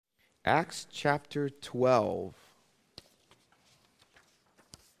Acts chapter 12.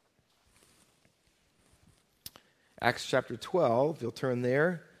 Acts chapter 12, you'll turn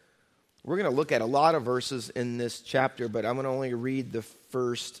there. We're going to look at a lot of verses in this chapter, but I'm going to only read the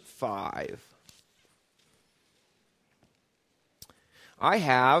first 5. I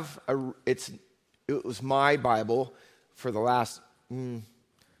have, it was my Bible for the last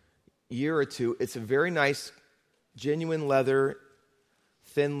year or two. It's a very nice, genuine leather,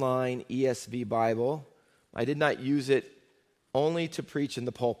 thin line ESV Bible. I did not use it only to preach in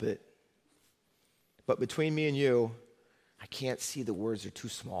the pulpit. But between me and you, I can't see, the words are too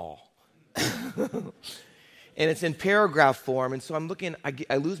small. And it's in paragraph form, and so I'm looking,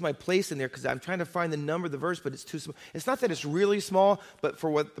 I lose my place in there because I'm trying to find the number of the verse, but it's too small. It's not that it's really small, but for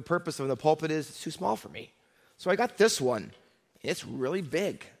what the purpose of the pulpit is, it's too small for me. So I got this one. It's really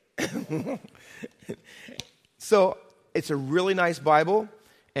big. So it's a really nice Bible,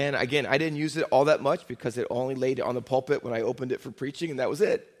 and again, I didn't use it all that much because it only laid on the pulpit when I opened it for preaching, and that was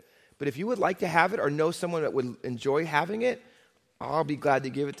it. But if you would like to have it or know someone that would enjoy having it, I'll be glad to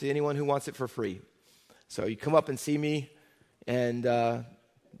give it to anyone who wants it for free. So you come up and see me, and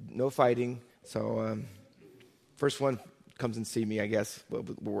no fighting. So first one comes and see me, I guess. We'll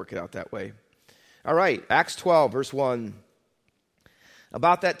work it out that way. All right, Acts 12, verse 1.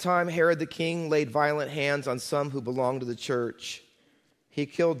 About that time, Herod the king laid violent hands on some who belonged to the church. He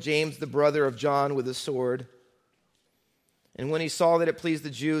killed James, the brother of John, with a sword. And when he saw that it pleased the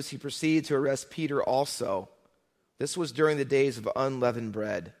Jews, he proceeded to arrest Peter also. This was during the days of unleavened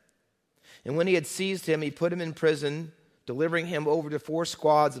bread. And when he had seized him, he put him in prison, delivering him over to 4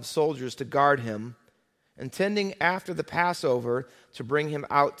 squads of soldiers to guard him, intending after the Passover to bring him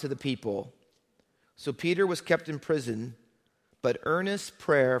out to the people. So Peter was kept in prison, but earnest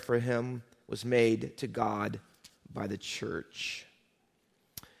prayer for him was made to God by the church.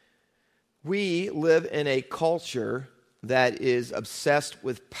 We live in a culture that is obsessed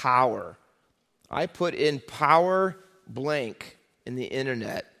with power. I put in power blank in the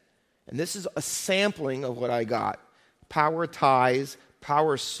internet, and this is a sampling of what I got. Power ties,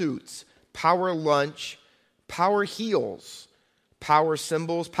 power suits, power lunch, power heels, power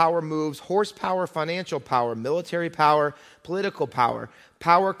symbols, power moves, horsepower, financial power, military power, political power,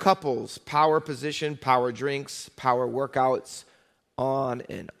 power couples, power position, power drinks, power workouts, on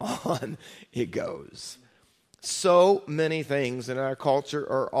and on it goes. So many things in our culture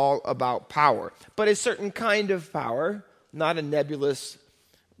are all about power, but a certain kind of power, not a nebulous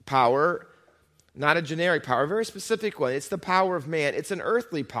power, not a generic power, a very specific one. It's the power of man. It's an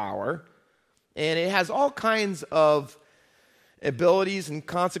earthly power, and it has all kinds of abilities and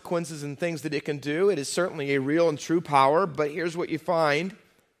consequences and things that it can do. It is certainly a real and true power, but here's what you find.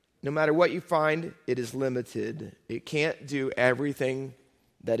 No matter what you find, it is limited. It can't do everything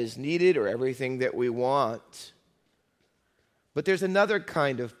that is needed or everything that we want. But there's another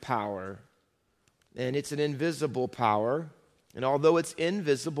kind of power, and it's an invisible power. And although it's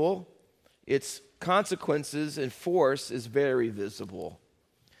invisible, its consequences and force is very visible.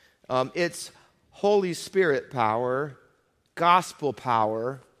 It's Holy Spirit power, gospel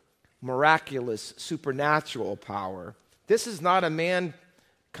power, miraculous, supernatural power. This is not a man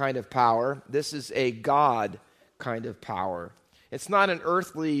kind of power. This is a God kind of power. It's not an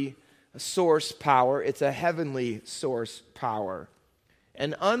earthly source power. It's a heavenly source power.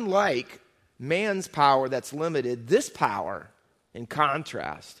 And unlike man's power that's limited, this power, in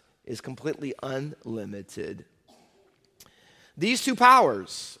contrast, is completely unlimited. These two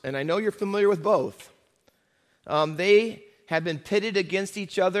powers, and I know you're familiar with both, they have been pitted against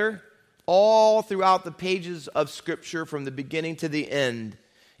each other all throughout the pages of Scripture from the beginning to the end.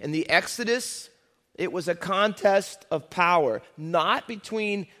 In the Exodus, it was a contest of power, not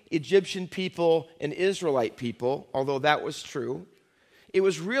between Egyptian people and Israelite people, although that was true. It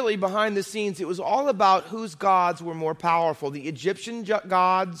was really behind the scenes. It was all about whose gods were more powerful, the Egyptian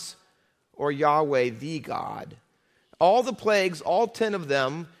gods or Yahweh, the God. All the plagues, all 10 of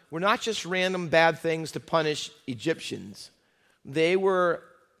them, were not just random bad things to punish Egyptians. They were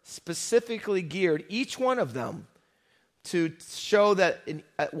specifically geared, each one of them, to show that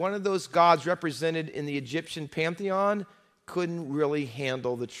one of those gods represented in the Egyptian pantheon couldn't really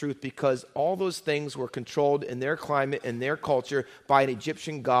handle the truth because all those things were controlled in their climate and their culture by an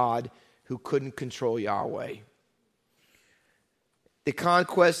Egyptian god who couldn't control Yahweh. The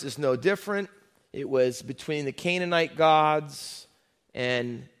conquest is no different. It was between the Canaanite gods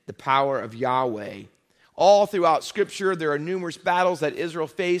and the power of Yahweh. All throughout Scripture, there are numerous battles that Israel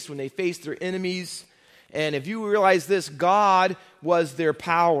faced when they faced their enemies. And if you realize this, God was their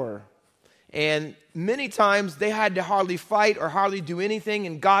power. And many times they had to hardly fight or hardly do anything,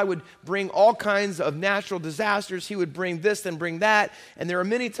 and God would bring all kinds of natural disasters. He would bring this and bring that. And there are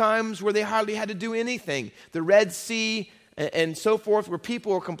many times where they hardly had to do anything. The Red Sea and so forth, where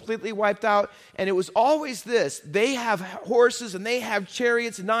people were completely wiped out. And it was always this: they have horses and they have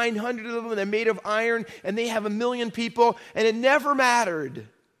chariots, 900 of them, and they're made of iron, and they have 1 million people, and it never mattered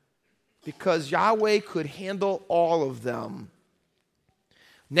because Yahweh could handle all of them.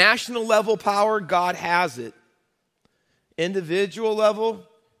 National level power, God has it. Individual level,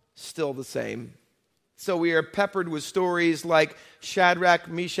 still the same. So we are peppered with stories like Shadrach,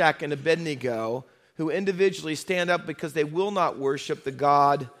 Meshach, and Abednego, who individually stand up because they will not worship the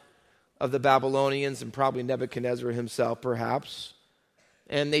God of the Babylonians and probably Nebuchadnezzar himself, perhaps.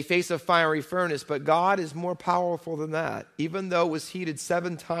 And they face a fiery furnace, but God is more powerful than that. Even though it was heated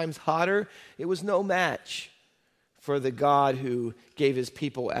 7 times hotter, it was no match for the God who gave his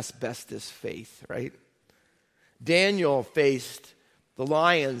people asbestos faith, right? Daniel faced the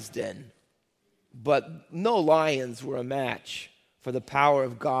lion's den, but no lions were a match for the power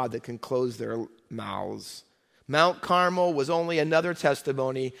of God that can close their mouths. Mount Carmel was only another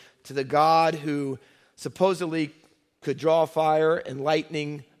testimony to the God who supposedly could draw fire and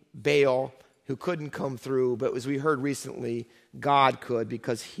lightning, Baal, who couldn't come through, but as we heard recently, God could,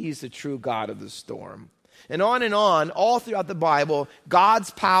 because he's the true God of the storm. And on, all throughout the Bible,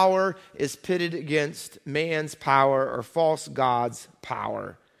 God's power is pitted against man's power or false God's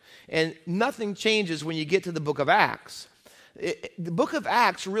power. And nothing changes when you get to the book of Acts. The book of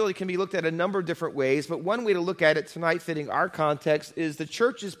Acts really can be looked at a number of different ways, but one way to look at it tonight, fitting our context, is the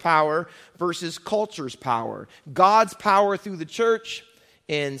church's power versus culture's power. God's power through the church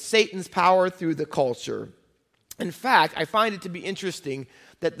and Satan's power through the culture. In fact, I find it to be interesting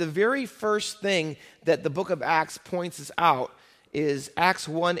that the very first thing that the book of Acts points us out is Acts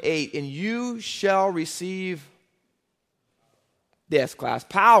 1:8, and you shall receive this class,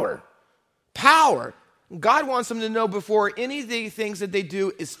 power. Power. God wants them to know before any of the things that they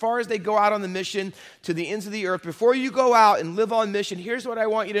do, as far as they go out on the mission to the ends of the earth, before you go out and live on mission, here's what I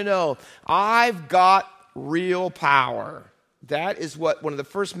want you to know. I've got real power. That is what one of the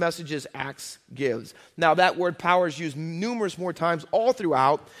first messages Acts gives. Now, that word power is used numerous more times all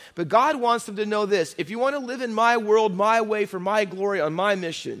throughout, but God wants them to know this. If you want to live in my world, my way, for my glory, on my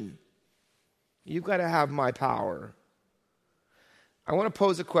mission, you've got to have my power. I want to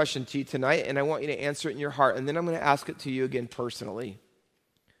pose a question to you tonight, and I want you to answer it in your heart, and then I'm going to ask it to you again personally.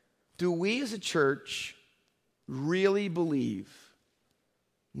 Do we as a church really believe,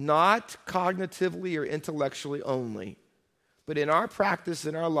 not cognitively or intellectually only, but in our practice,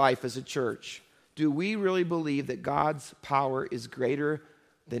 in our life as a church, do we really believe that God's power is greater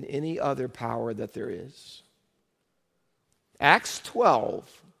than any other power that there is? Acts 12,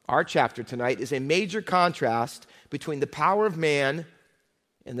 our chapter tonight, is a major contrast between the power of man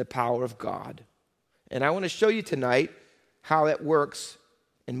and the power of God. And I want to show you tonight how that works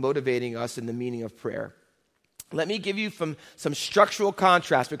in motivating us in the meaning of prayer. Let me give you some structural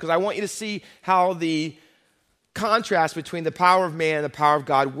contrast, because I want you to see how the contrast between the power of man and the power of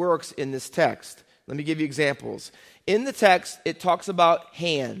God works in this text. Let me give you examples. In the text, it talks about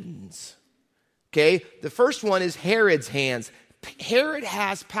hands. Okay? The first one is Herod's hands. Herod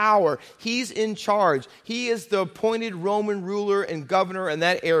has power. He's in charge. He is the appointed Roman ruler and governor in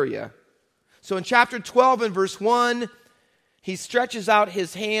that area. So in chapter 12 and verse 1, he stretches out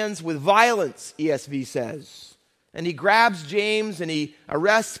his hands with violence, ESV says. And he grabs James and he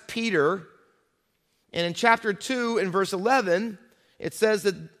arrests Peter. And in chapter 2 and verse 11, it says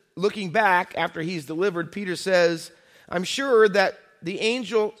that looking back after he's delivered, Peter says, I'm sure that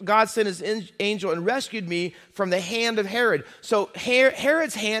God sent his angel and rescued me from the hand of Herod. So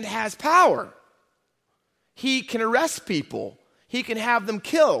Herod's hand has power. He can arrest people. He can have them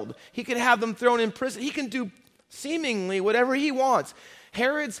killed. He can have them thrown in prison. He can do seemingly whatever he wants.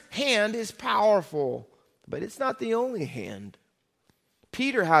 Herod's hand is powerful, but it's not the only hand.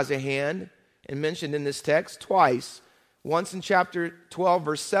 Peter has a hand, and mentioned in this text twice. Once in chapter 12,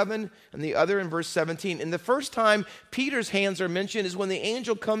 verse 7, and the other in verse 17. And the first time Peter's hands are mentioned is when the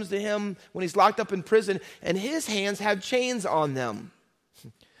angel comes to him when he's locked up in prison, and his hands have chains on them.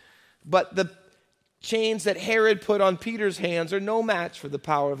 But the chains that Herod put on Peter's hands are no match for the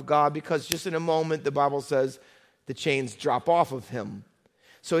power of God, because just in a moment, the Bible says, the chains drop off of him.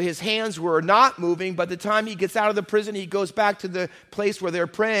 So his hands were not moving. By the time he gets out of the prison, he goes back to the place where they're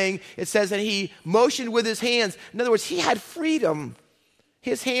praying. It says that he motioned with his hands. In other words, he had freedom.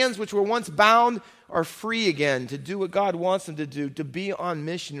 His hands, which were once bound, are free again to do what God wants them to do, to be on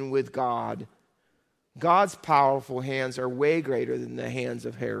mission with God. God's powerful hands are way greater than the hands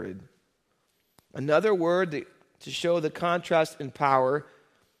of Herod. Another word to show the contrast in power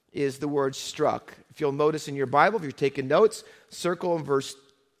is the word struck. If you'll notice in your Bible, if you're taking notes, circle in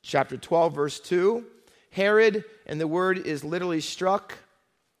chapter 12, verse 2. Herod, and the word is literally struck,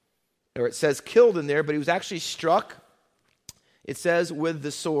 or it says killed in there, but he was actually struck. It says with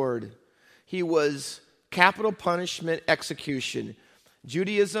the sword. He was capital punishment execution.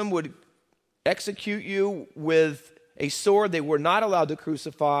 Judaism would execute you with a sword. They were not allowed to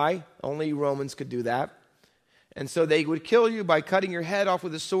crucify. Only Romans could do that. And so they would kill you by cutting your head off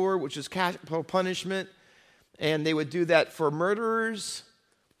with a sword, which is capital punishment. And they would do that for murderers,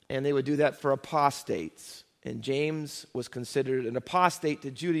 and they would do that for apostates. And James was considered an apostate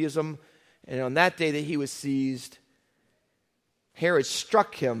to Judaism. And on that day that he was seized, Herod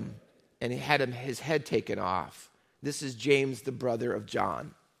struck him, and he had his head taken off. This is James, the brother of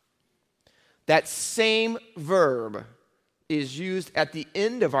John. That same verb is used at the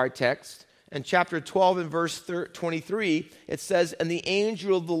end of our text. In chapter 12 and verse 23, it says, and the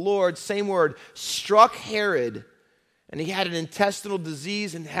angel of the Lord, same word, struck Herod, and he had an intestinal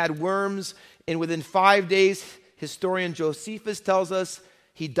disease and had worms, and within 5 days, historian Josephus tells us,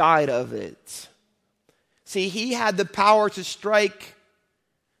 he died of it. See, he had the power to strike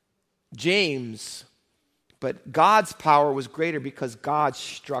James, but God's power was greater because God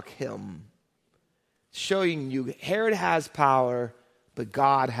struck him. Showing you Herod has power, but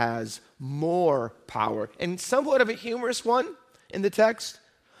God has more power. And somewhat of a humorous one in the text.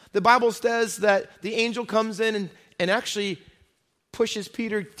 The Bible says that the angel comes in and actually pushes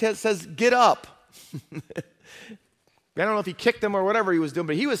Peter, says, get up. I don't know if he kicked him or whatever he was doing,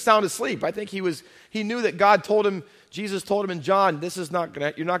 but he was sound asleep. I think he knew that God told him, Jesus told him in John, you're not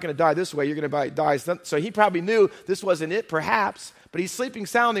going to die this way, you're going to die. So he probably knew this wasn't it, perhaps, but he's sleeping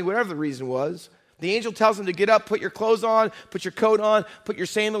soundly, whatever the reason was. The angel tells him to get up, put your clothes on, put your coat on, put your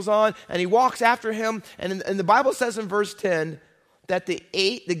sandals on, and he walks after him. And the Bible says in verse 10 that the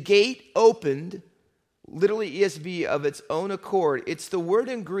gate opened, literally ESV, of its own accord. It's the word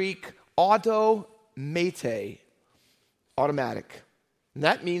in Greek, automate, automatic. And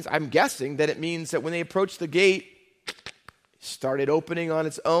that means, I'm guessing, that it means that when they approached the gate, it started opening on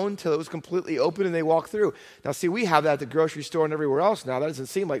its own till it was completely open and they walked through. Now see, we have that at the grocery store and everywhere else now. That doesn't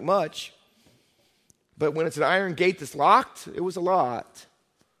seem like much. But when it's an iron gate that's locked, it was a lot.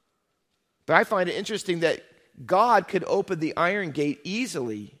 But I find it interesting that God could open the iron gate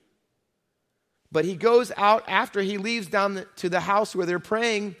easily. But he goes out after he leaves down to the house where they're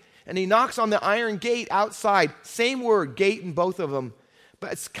praying, and he knocks on the iron gate outside. Same word, gate in both of them.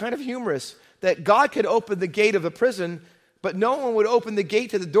 But it's kind of humorous that God could open the gate of the prison, but no one would open the gate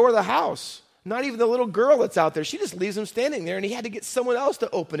to the door of the house. Not even the little girl that's out there. She just leaves him standing there, and he had to get someone else to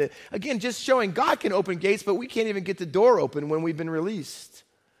open it. Again, just showing God can open gates, but we can't even get the door open when we've been released.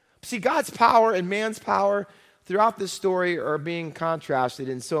 See, God's power and man's power throughout this story are being contrasted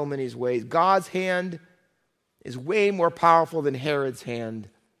in so many ways. God's hand is way more powerful than Herod's hand.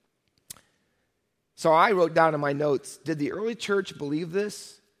 So I wrote down in my notes, did the early church believe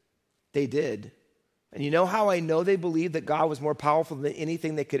this? They did. And you know how I know they believed that God was more powerful than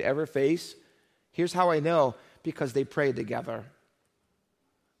anything they could ever face? Here's how I know, because they prayed together.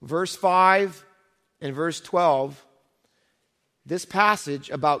 Verse 5 and verse 12, this passage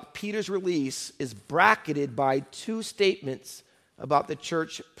about Peter's release is bracketed by two statements about the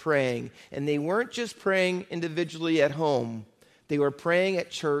church praying. And they weren't just praying individually at home. They were praying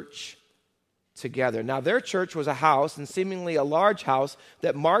at church together. Now, their church was a house, and seemingly a large house,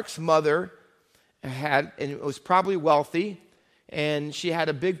 that Mark's mother had, and it was probably wealthy. And she had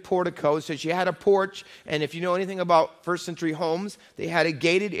a big portico, so she had a porch. And if you know anything about first century homes, they had a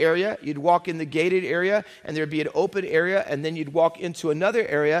gated area. You'd walk in the gated area, and there'd be an open area, and then you'd walk into another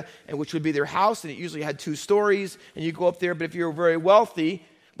area, and which would be their house, and it usually had 2 stories, and you go up there. But if you were very wealthy,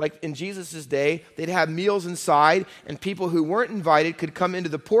 like in Jesus' day, they'd have meals inside, and people who weren't invited could come into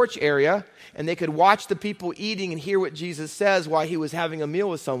the porch area, and they could watch the people eating and hear what Jesus says while he was having a meal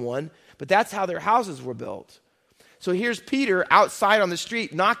with someone. But that's how their houses were built. So here's Peter outside on the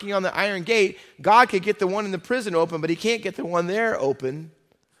street knocking on the iron gate. God could get the one in the prison open, but he can't get the one there open.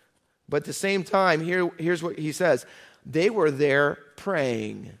 But at the same time, here's what he says. They were there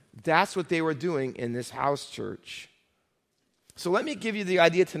praying. That's what they were doing in this house church. So let me give you the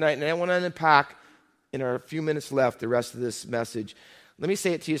idea tonight, and I want to unpack in our few minutes left the rest of this message. Let me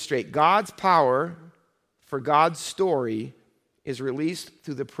say it to you straight. God's power for God's story is released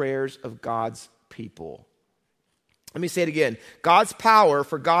through the prayers of God's people. Let me say it again. God's power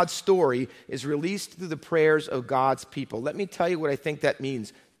for God's story is released through the prayers of God's people. Let me tell you what I think that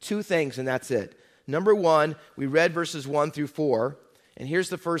means. 2 things, and that's it. Number 1, we read verses 1 through 4. And here's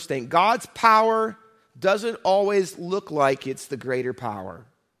the first thing. God's power doesn't always look like it's the greater power.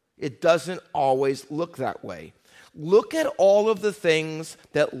 It doesn't always look that way. Look at all of the things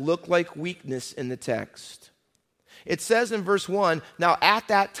that look like weakness in the text. It says in verse 1, now at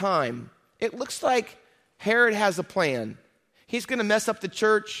that time, it looks like Herod has a plan. He's going to mess up the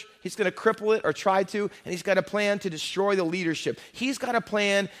church. He's going to cripple it or try to, and he's got a plan to destroy the leadership. He's got a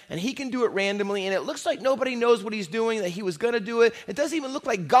plan, and he can do it randomly, and it looks like nobody knows what he's doing, that he was going to do it. It doesn't even look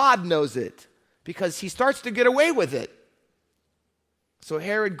like God knows it because he starts to get away with it. So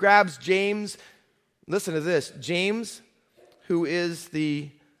Herod grabs James. Listen to this. James, who is the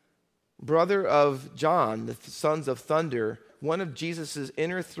brother of John, the sons of thunder, one of Jesus'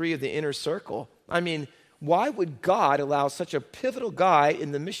 inner three of the inner circle. I mean, why would God allow such a pivotal guy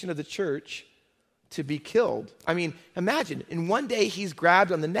in the mission of the church to be killed? I mean, imagine, in one day he's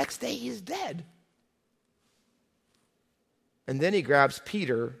grabbed, on the next day he's dead. And then he grabs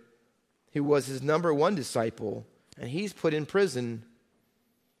Peter, who was his number one disciple, and he's put in prison.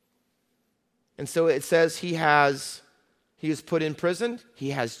 And so it says he is put in prison,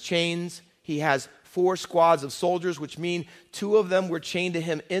 he has chains, he has 4 squads of soldiers, which mean 2 of them were chained to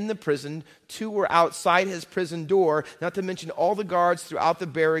him in the prison, 2 were outside his prison door, not to mention all the guards throughout the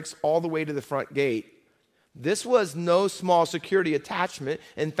barracks all the way to the front gate. This was no small security attachment.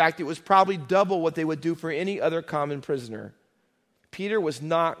 In fact, it was probably double what they would do for any other common prisoner. Peter was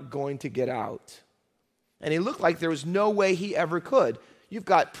not going to get out. And he looked like there was no way he ever could. You've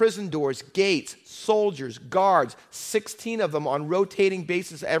got prison doors, gates, soldiers, guards, 16 of them on rotating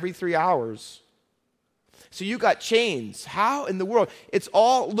basis every 3 hours. So you got chains. How in the world? It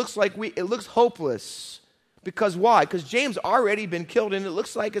looks hopeless. Because why? Because James already been killed, and it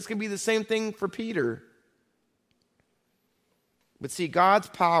looks like it's going to be the same thing for Peter. But see, God's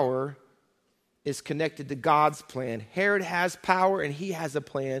power is connected to God's plan. Herod has power, and he has a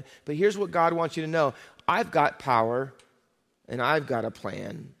plan. But here's what God wants you to know. I've got power, and I've got a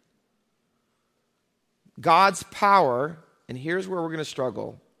plan. God's power, and here's where we're going to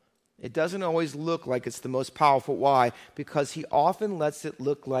struggle. It doesn't always look like it's the most powerful. Why? Because he often lets it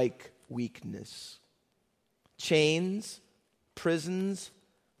look like weakness. Chains, prisons,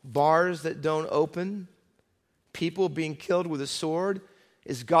 bars that don't open, people being killed with a sword.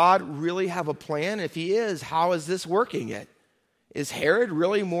 Does God really have a plan? If he is, how is this working it? Is Herod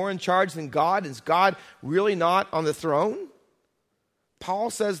really more in charge than God? Is God really not on the throne?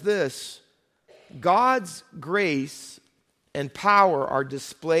 Paul says this, God's grace and power are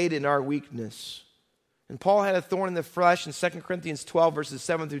displayed in our weakness. And Paul had a thorn in the flesh in 2 Corinthians 12, verses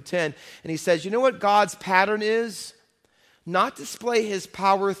 7 through 10. And he says, you know what God's pattern is? Not display his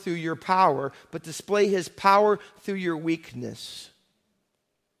power through your power, but display his power through your weakness.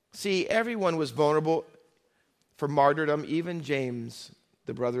 See, everyone was vulnerable for martyrdom, even James,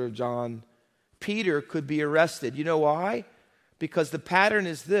 the brother of John. Peter could be arrested. You know why? Because the pattern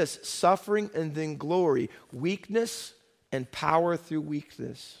is this, suffering and then glory, weakness and power through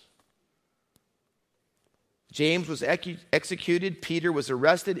weakness. James was executed, Peter was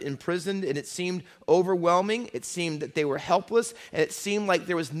arrested, imprisoned, and it seemed overwhelming. It seemed that they were helpless, and it seemed like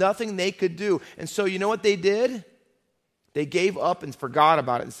there was nothing they could do. And so you know what they did? They gave up and forgot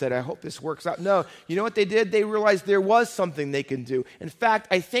about it and said, I hope this works out. No, you know what they did? They realized there was something they can do. In fact,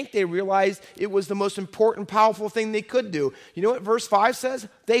 I think they realized it was the most important, powerful thing they could do. You know what verse 5 says?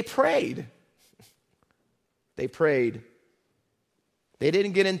 They prayed. They prayed. They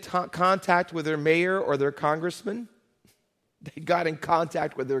didn't get in contact with their mayor or their congressman. They got in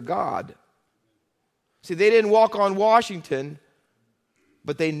contact with their God. See, they didn't walk on Washington,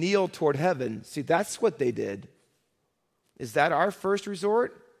 but they kneeled toward heaven. See, that's what they did. Is that our first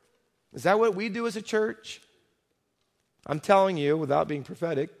resort? Is that what we do as a church? I'm telling you, without being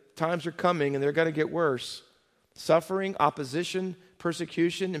prophetic, times are coming and they're going to get worse. Suffering, opposition,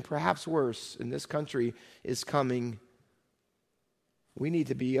 persecution, and perhaps worse in this country is coming. We need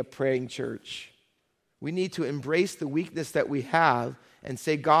to be a praying church. We need to embrace the weakness that we have and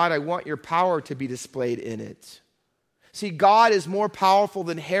say, God, I want your power to be displayed in it. See, God is more powerful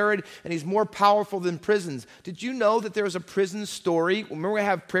than Herod, and he's more powerful than prisons. Did you know that there was a prison story? Remember we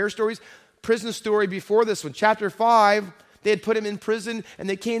have prayer stories? Prison story before this one. Chapter 5, they had put him in prison, and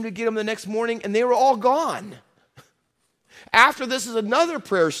they came to get him the next morning, and they were all gone. After this is another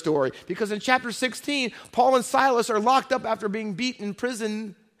prayer story, because in chapter 16, Paul and Silas are locked up after being beaten in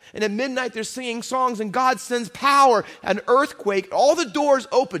prison, and at midnight they're singing songs, and God sends power, an earthquake, all the doors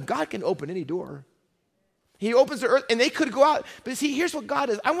open. God can open any door. He opens the earth, and they could go out. But see, here's what God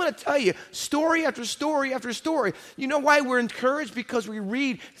is. I want to tell you, story after story after story. You know why we're encouraged? Because we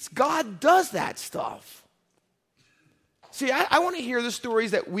read, God does that stuff. See, I want to hear the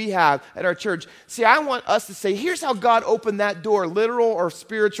stories that we have at our church. See, I want us to say, here's how God opened that door, literal or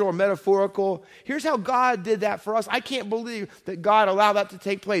spiritual or metaphorical. Here's how God did that for us. I can't believe that God allowed that to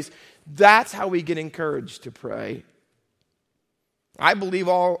take place. That's how we get encouraged to pray. I believe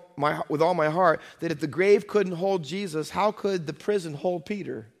with all my heart that if the grave couldn't hold Jesus, how could the prison hold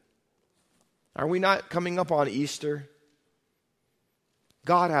Peter? Are we not coming up on Easter?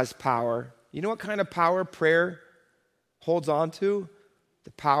 God has power. You know what kind of power prayer holds on to?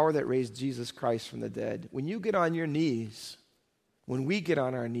 The power that raised Jesus Christ from the dead. When you get on your knees, when we get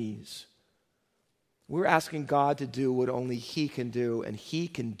on our knees, we're asking God to do what only He can do, and He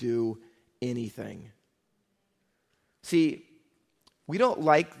can do anything. See, we don't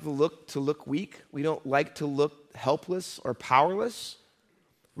like to look weak. We don't like to look helpless or powerless.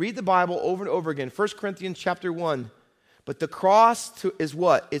 Read the Bible over and over again. 1 Corinthians chapter 1. But the cross is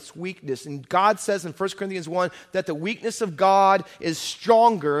what? It's weakness. And God says in 1 Corinthians 1 that the weakness of God is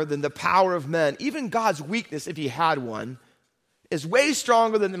stronger than the power of men. Even God's weakness, if He had one, is way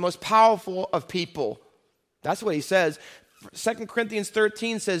stronger than the most powerful of people. That's what He says. 2 Corinthians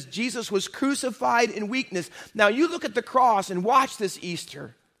 13 says Jesus was crucified in weakness. Now you look at the cross and watch this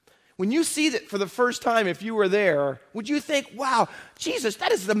Easter. When you see that for the first time, if you were there, would you think, wow, Jesus,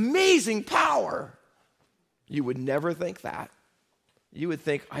 that is amazing power? You would never think that. You would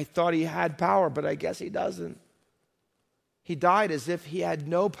think, I thought He had power, but I guess He doesn't. He died as if He had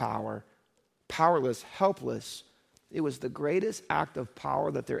no power, powerless, helpless. It was the greatest act of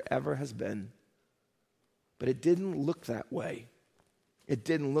power that there ever has been. But it didn't look that way. It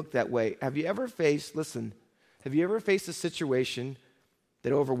didn't look that way. Have you ever faced a situation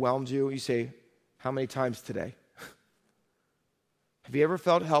that overwhelmed you? You say, how many times today? Have you ever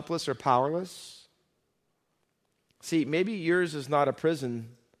felt helpless or powerless? See, maybe yours is not a prison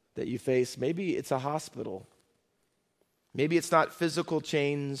that you face. Maybe it's a hospital. Maybe it's not physical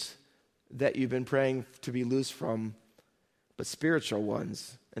chains that you've been praying to be loose from, but spiritual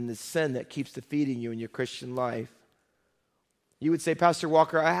ones, and the sin that keeps defeating you in your Christian life. You would say, Pastor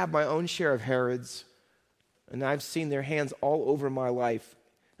Walker, I have my own share of Herods, and I've seen their hands all over my life,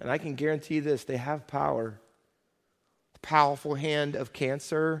 and I can guarantee this, they have power. The powerful hand of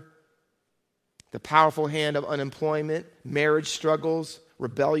cancer, the powerful hand of unemployment, marriage struggles,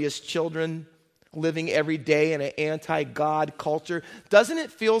 rebellious children, living every day in an anti-God culture. Doesn't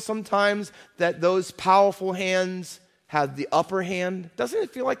it feel sometimes that those powerful hands have the upper hand? Doesn't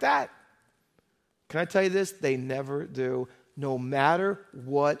it feel like that? Can I tell you this? They never do, no matter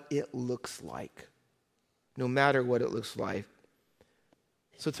what it looks like. No matter what it looks like.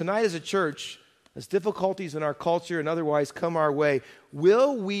 So tonight as a church, as difficulties in our culture and otherwise come our way,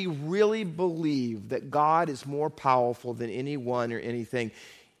 will we really believe that God is more powerful than anyone or anything?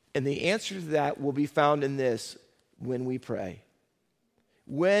 And the answer to that will be found in this: when we pray.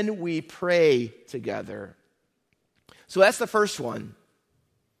 When we pray together. So that's the first one.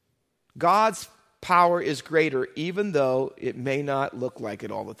 God's power is greater, even though it may not look like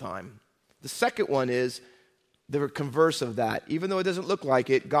it all the time. The second one is the converse of that. Even though it doesn't look like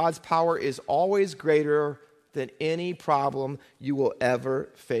it, God's power is always greater than any problem you will ever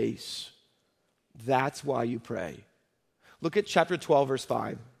face. That's why you pray. Look at chapter 12, verse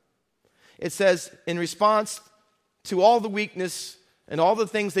 5. It says, in response to all the weakness and all the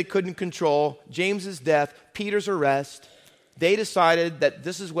things they couldn't control, James's death, Peter's arrest, they decided that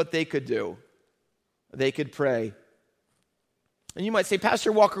this is what they could do. They could pray. And you might say,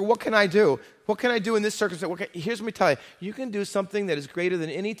 Pastor Walker, what can I do? What can I do in this circumstance? Here's what me tell you. You can do something that is greater than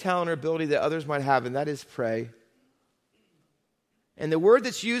any talent or ability that others might have, and that is pray. And the word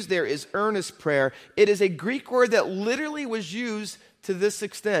that's used there is earnest prayer. It is a Greek word that literally was used to this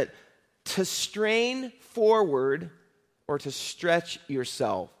extent: to strain forward or to stretch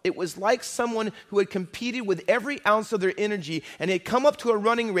yourself. It was like someone who had competed with every ounce of their energy and they had come up to a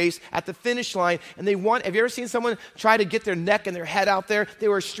running race at the finish line and they won. Have you ever seen someone try to get their neck and their head out there? They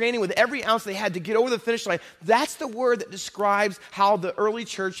were straining with every ounce they had to get over the finish line. That's the word that describes how the early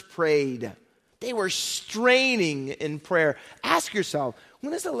church prayed. They were straining in prayer. Ask yourself,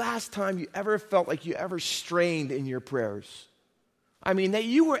 when is the last time you ever felt like you ever strained in your prayers? I mean, that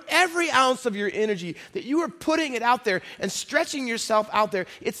you were every ounce of your energy, that you were putting it out there and stretching yourself out there.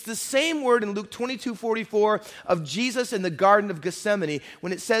 It's the same word in Luke 22:44 of Jesus in the Garden of Gethsemane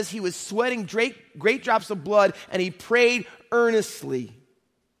when it says he was sweating great drops of blood and he prayed earnestly.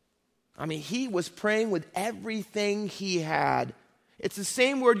 I mean, he was praying with everything he had. It's the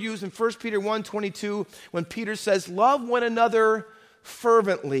same word used in 1 Peter 1:22 when Peter says, love one another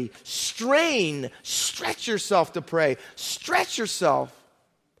fervently. Stretch yourself to pray. Stretch yourself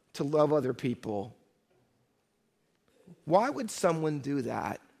to love other people. why would someone do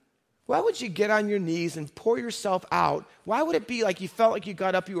that? Why would you get on your knees and pour yourself out? Why would it be like you felt like you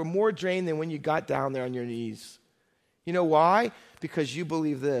got up, you were more drained than when you got down there on your knees? You know why? Because you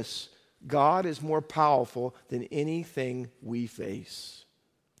believe this: God is more powerful than anything we face.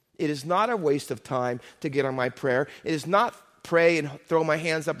 It is not a waste of time to get on my prayer. It is not pray and throw my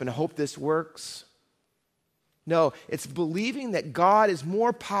hands up and hope this works. No, it's believing that God is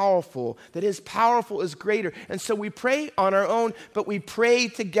more powerful, that His powerful is greater. And so we pray on our own, but we pray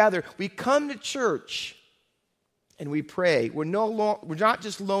together. We come to church and we pray. We're not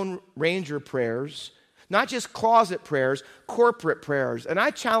just Lone Ranger prayers, not just closet prayers, corporate prayers. And I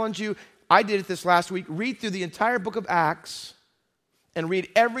challenge you, I did it this last week, read through the entire book of Acts and read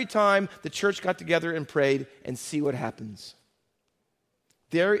every time the church got together and prayed and see what happens.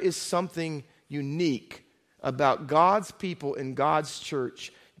 There is something unique about God's people in God's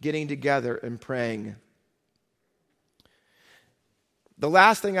church getting together and praying. The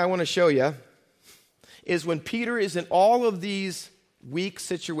last thing I want to show you is when Peter is in all of these weak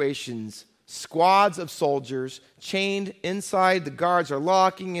situations, squads of soldiers chained inside, the guards are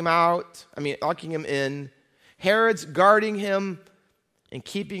locking him in. Herod's guarding him and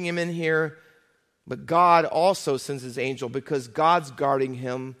keeping him in here. But God also sends His angel because God's guarding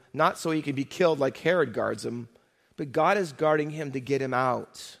him, not so he can be killed like Herod guards him, but God is guarding him to get him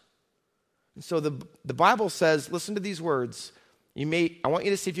out. And so the Bible says, listen to these words. I want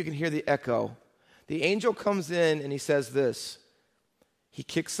you to see if you can hear the echo. The angel comes in and he says this. He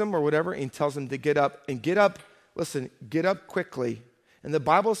kicks him or whatever and tells him to get up. And get up quickly. And the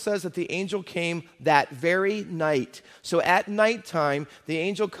Bible says that the angel came that very night. So at nighttime, the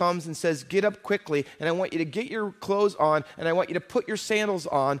angel comes and says, get up quickly, and I want you to get your clothes on, and I want you to put your sandals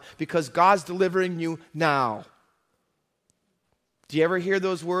on, because God's delivering you now. Do you ever hear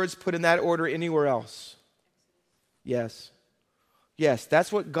those words put in that order anywhere else? Yes. Yes,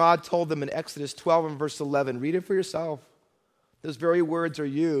 that's what God told them in Exodus 12 and verse 11. Read it for yourself. Those very words are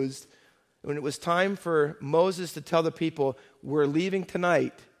used when it was time for Moses to tell the people, we're leaving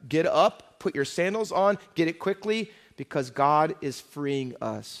tonight. Get up, put your sandals on, get it quickly, because God is freeing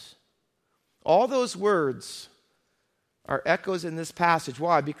us. All those words are echoes in this passage.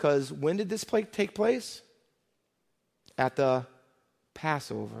 Why? Because when did this take place? At the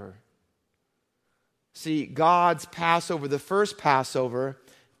Passover. See, God's Passover, the first Passover,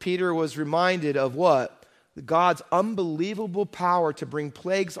 Peter was reminded of what? God's unbelievable power to bring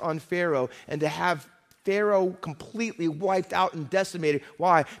plagues on Pharaoh and to have Pharaoh completely wiped out and decimated.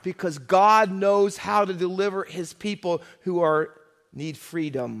 Why? Because God knows how to deliver His people who need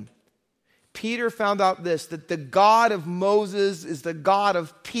freedom. Peter found out this, that the God of Moses is the God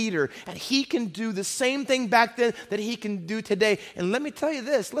of Peter, and He can do the same thing back then that He can do today. And let me tell you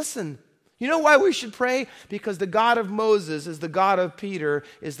this, listen, you know why we should pray? Because the God of Moses is the God of Peter,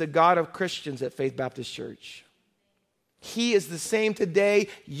 is the God of Christians at Faith Baptist Church. He is the same today,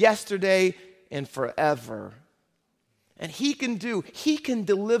 yesterday, and forever. And He can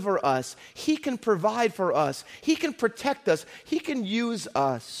deliver us. He can provide for us. He can protect us. He can use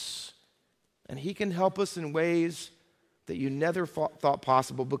us. And He can help us in ways that you never thought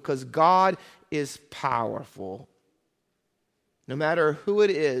possible, because God is powerful. No matter who it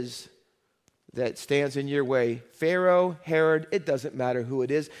is that stands in your way, Pharaoh, Herod, it doesn't matter who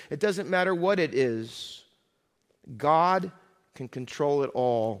it is. It doesn't matter what it is. God can control it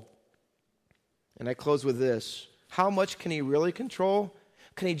all. And I close with this. How much can He really control?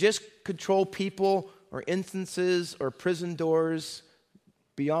 Can He just control people or instances or prison doors?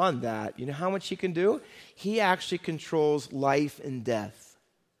 Beyond that, you know how much He can do? He actually controls life and death.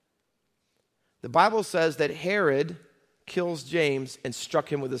 The Bible says that Herod kills James and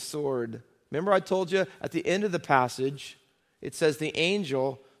struck him with a sword. Remember I told you at the end of the passage, it says the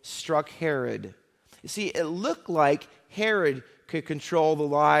angel struck Herod. You see, it looked like Herod could control the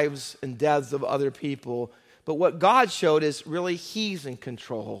lives and deaths of other people, but what God showed is really He's in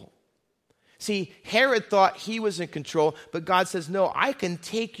control. See, Herod thought he was in control, but God says, no, I can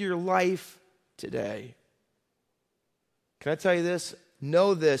take your life today. Can I tell you this?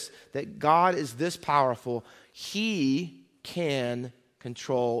 Know this, that God is this powerful. He can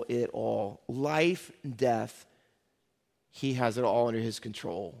control it all. Life and death, He has it all under His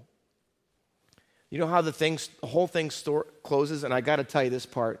control. You know how the whole thing closes? And I got to tell you this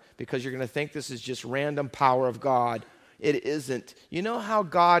part, because you're going to think this is just random power of God. It isn't. You know how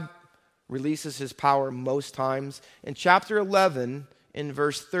God releases His power most times? In chapter 11, in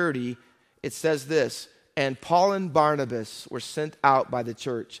verse 30, it says this, and Paul and Barnabas were sent out by the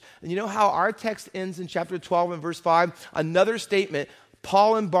church. And you know how our text ends in chapter 12 and verse 5? Another statement,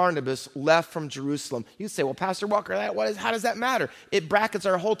 Paul and Barnabas left from Jerusalem. You say, well, Pastor Walker, how does that matter? It brackets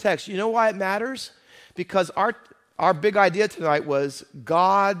our whole text. You know why it matters? Because our big idea tonight was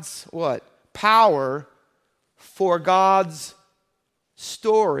God's what? Power for God's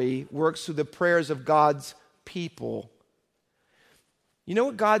story works through the prayers of God's people. You know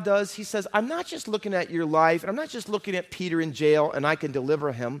what God does? He says, I'm not just looking at your life, and I'm not just looking at Peter in jail and I can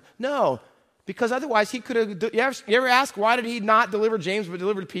deliver him. No, because otherwise he could have, you ever ask why did he not deliver James but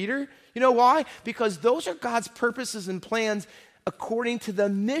delivered Peter? You know why? Because those are God's purposes and plans according to the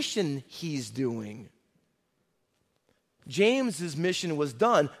mission he's doing. James's mission was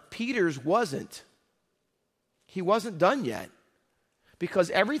done. Peter's wasn't. He wasn't done yet. Because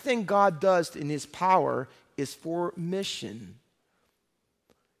everything God does in his power is for mission.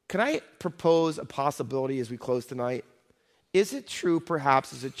 Can I propose a possibility as we close tonight? Is it true,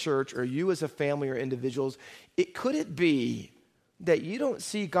 perhaps, as a church or you as a family or individuals, could it be that you don't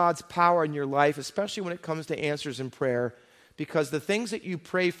see God's power in your life, especially when it comes to answers in prayer, because the things that you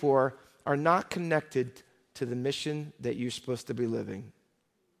pray for are not connected to the mission that you're supposed to be living?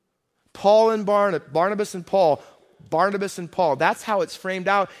 Paul and Barnabas and Paul. Barnabas and Paul. That's how it's framed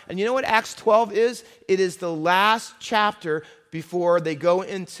out. And you know what Acts 12 is? It is the last chapter before they go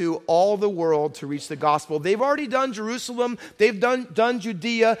into all the world to reach the gospel. They've already done Jerusalem. They've done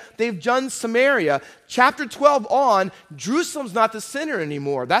Judea. They've done Samaria. Chapter 12 on, Jerusalem's not the center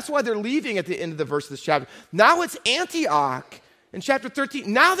anymore. That's why they're leaving at the end of the verse of this chapter. Now it's Antioch. In chapter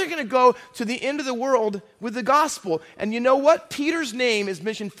 13, now they're going to go to the end of the world with the gospel. And you know what? Peter's name is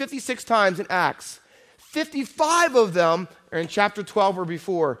mentioned 56 times in Acts. 55 of them are in chapter 12 or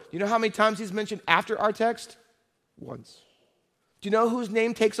before. You know how many times he's mentioned after our text? Once. Do you know whose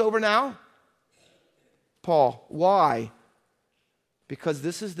name takes over now? Paul. Why? Because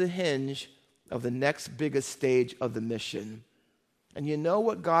this is the hinge of the next biggest stage of the mission. And you know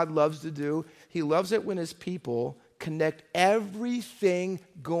what God loves to do? He loves it when his people connect everything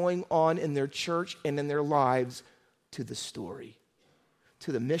going on in their church and in their lives to the story,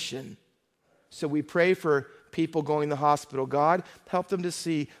 to the mission. So we pray for people going to the hospital. God, help them to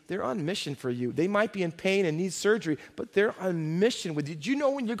see they're on mission for you. They might be in pain and need surgery, but they're on mission with you. Did you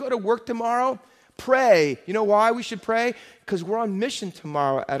know when you go to work tomorrow? Pray. You know why we should pray? Because we're on mission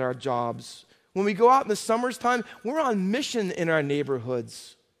tomorrow at our jobs. When we go out in the summertime, we're on mission in our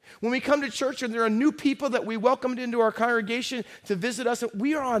neighborhoods. When we come to church and there are new people that we welcomed into our congregation to visit us,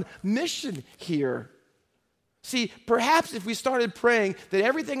 we are on mission here. See, perhaps if we started praying that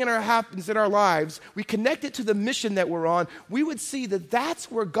everything happens in our lives, we connect it to the mission that we're on, we would see that that's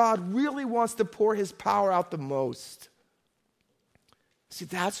where God really wants to pour his power out the most. See,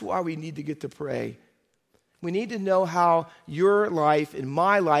 that's why we need to get to pray. We need to know how your life and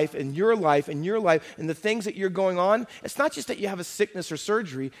my life and your life and your life and the things that you're going on, it's not just that you have a sickness or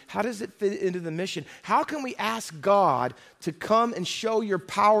surgery. How does it fit into the mission? How can we ask God to come and show your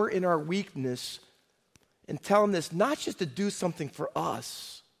power in our weakness and tell him this, not just to do something for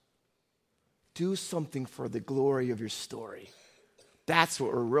us, do something for the glory of your story. That's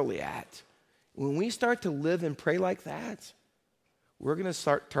what we're really at. When we start to live and pray like that, we're going to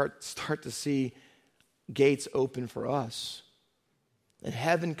start to see gates open for us and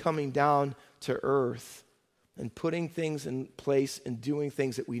heaven coming down to earth and putting things in place and doing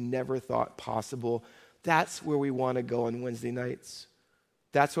things that we never thought possible. That's where we want to go on Wednesday nights.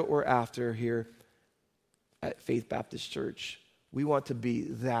 That's what we're after here at Faith Baptist Church. We want to be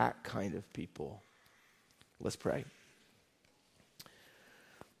that kind of people. Let's pray.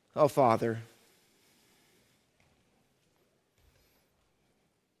 Oh, Father,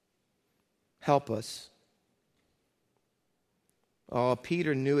 help us. Oh,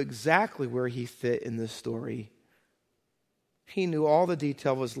 Peter knew exactly where he fit in this story. He knew all the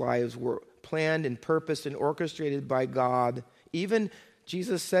details of his lives were planned and purposed and orchestrated by God. Even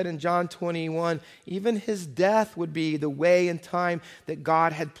Jesus said in John 21, even his death would be the way and time that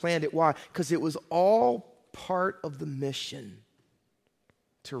God had planned it. Why? Because it was all part of the mission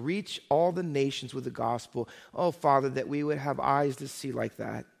to reach all the nations with the gospel. Oh, Father, that we would have eyes to see like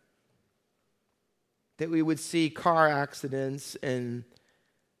that. That we would see car accidents and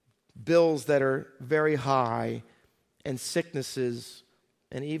bills that are very high and sicknesses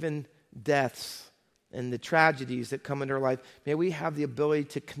and even deaths and the tragedies that come into our life. May we have the ability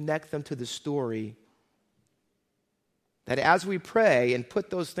to connect them to the story. That as we pray and put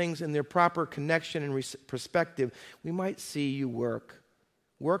those things in their proper connection and perspective, we might see you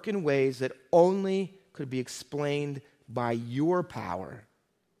work in ways that only could be explained by your power.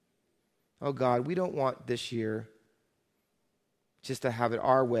 Oh God, we don't want this year just to have it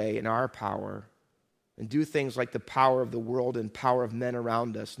our way and our power and do things like the power of the world and power of men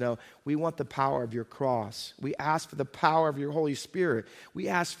around us. No, we want the power of your cross. We ask for the power of your Holy Spirit. We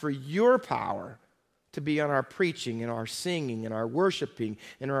ask for your power to be on our preaching and our singing and our worshiping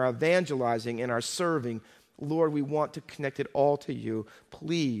and our evangelizing and our serving. Lord, we want to connect it all to you.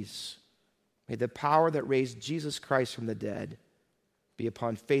 Please, may the power that raised Jesus Christ from the dead be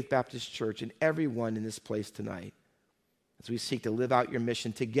upon Faith Baptist Church and everyone in this place tonight as we seek to live out your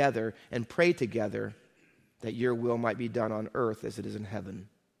mission together and pray together that your will might be done on earth as it is in heaven.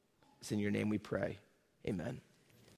 It's in your name we pray. Amen.